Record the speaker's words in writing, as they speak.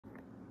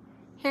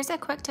Here's a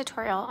quick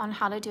tutorial on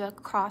how to do a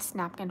cross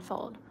napkin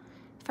fold.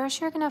 First,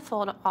 you're going to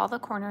fold all the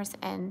corners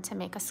in to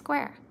make a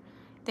square.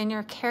 Then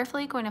you're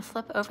carefully going to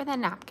flip over the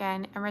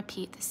napkin and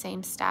repeat the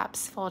same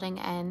steps, folding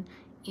in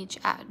each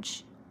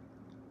edge.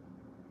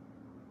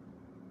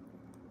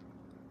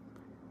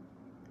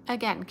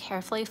 Again,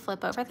 carefully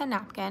flip over the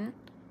napkin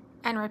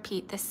and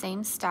repeat the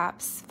same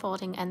steps,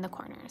 folding in the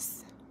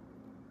corners.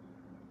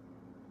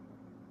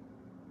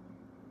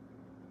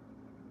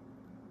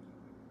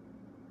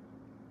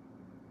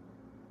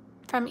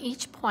 From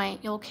each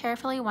point, you'll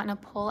carefully want to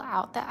pull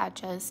out the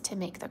edges to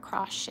make the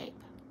cross shape.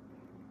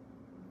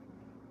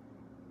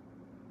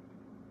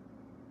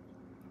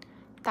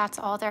 That's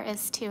all there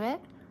is to it.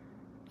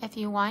 If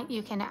you want,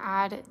 you can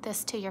add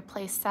this to your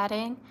place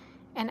setting,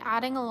 and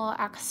adding a little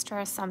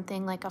extra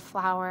something like a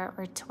flower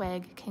or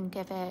twig can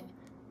give it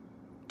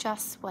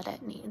just what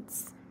it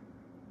needs.